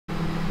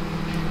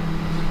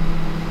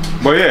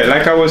But yeah,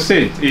 like I was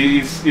saying,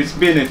 it's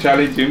been a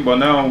challenging, but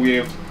now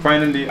we're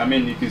finally, I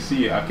mean, you can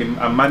see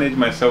I manage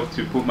myself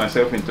to put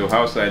myself into a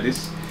house like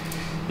this.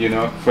 You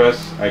know,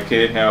 first I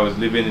came here, I was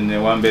living in a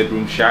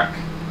 1-bedroom shack,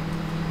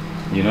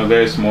 you know,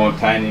 very small,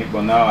 tiny,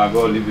 but now I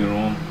got a living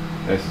room.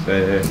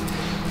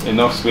 There's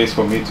enough space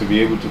for me to be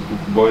able to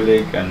cook boiled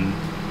egg, and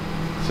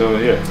so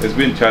yeah, it's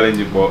been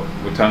challenging, but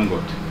we thank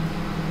God.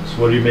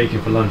 So what are you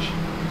making for lunch?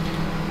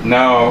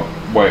 Now,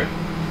 boy,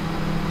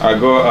 I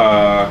got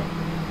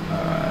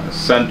a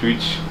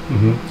sandwich.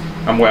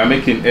 I'm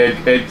making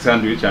egg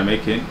sandwich. I'm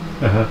making,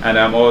 and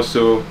I'm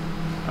also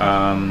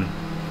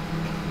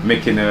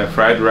making a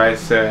fried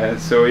rice.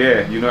 So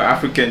yeah, you know,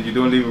 African, you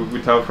don't live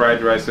without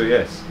fried rice. So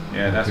yes,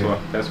 yeah,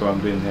 that's what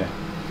I'm doing here.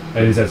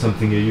 And is that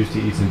something you're used to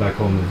eating back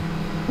home then?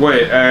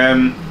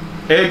 Well,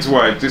 eggs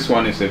wise, this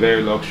one is a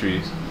very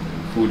luxury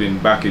food in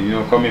back. You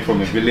know, coming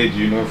from a village,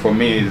 you know, for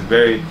me it's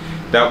very,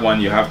 that one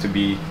you have to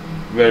be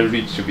very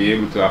rich to be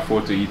able to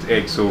afford to eat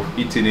eggs. So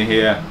eating it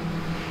here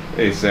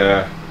is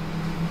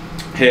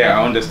here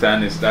I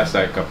understand that's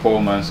like a poor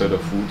man sort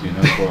of food, you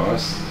know, for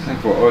us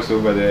for us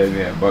over there.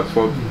 Yeah, but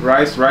for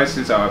rice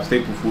is our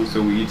staple food,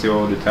 so we eat it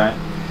all the time.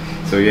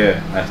 So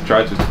yeah, I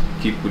try to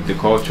keep with the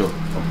culture,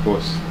 of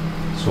course.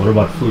 So what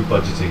about food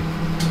budgeting?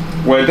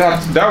 Well,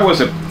 that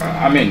was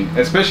I mean,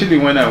 especially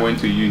when I went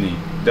to uni,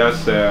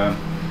 that's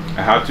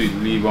I had to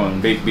live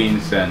on baked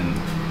beans and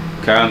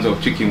cans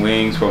of chicken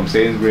wings from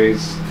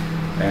Sainsbury's,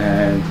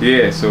 and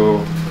yeah,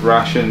 so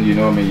ration, you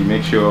know, I mean, you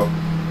make sure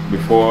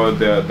before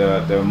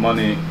the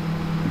money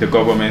the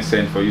government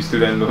sent for you,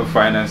 student loan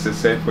finances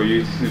sent for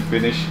you to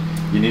finish,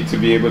 you need to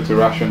be able to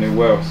ration it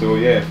well. So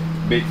yeah,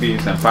 baked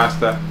beans and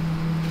pasta,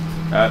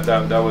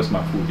 that was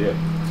my food, yeah.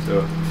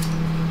 So,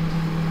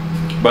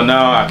 but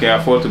now I can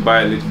afford to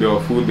buy a little bit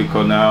of food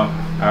because now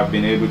I've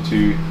been able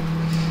to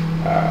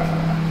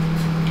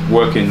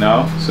working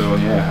now, so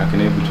yeah, I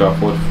can able to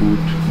afford food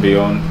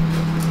beyond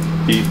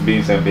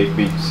beans and baked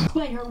beans.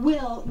 Despite her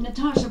will,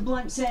 Natasha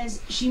Blunt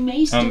says she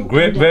may still. I'm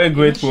very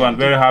grateful and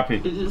very happy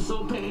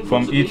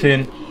from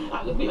eating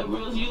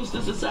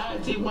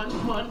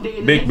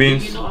baked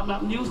beans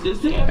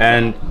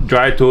and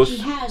dry toast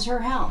She has her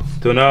health.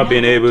 to now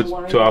being able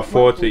to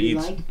afford to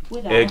eat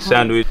egg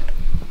sandwich.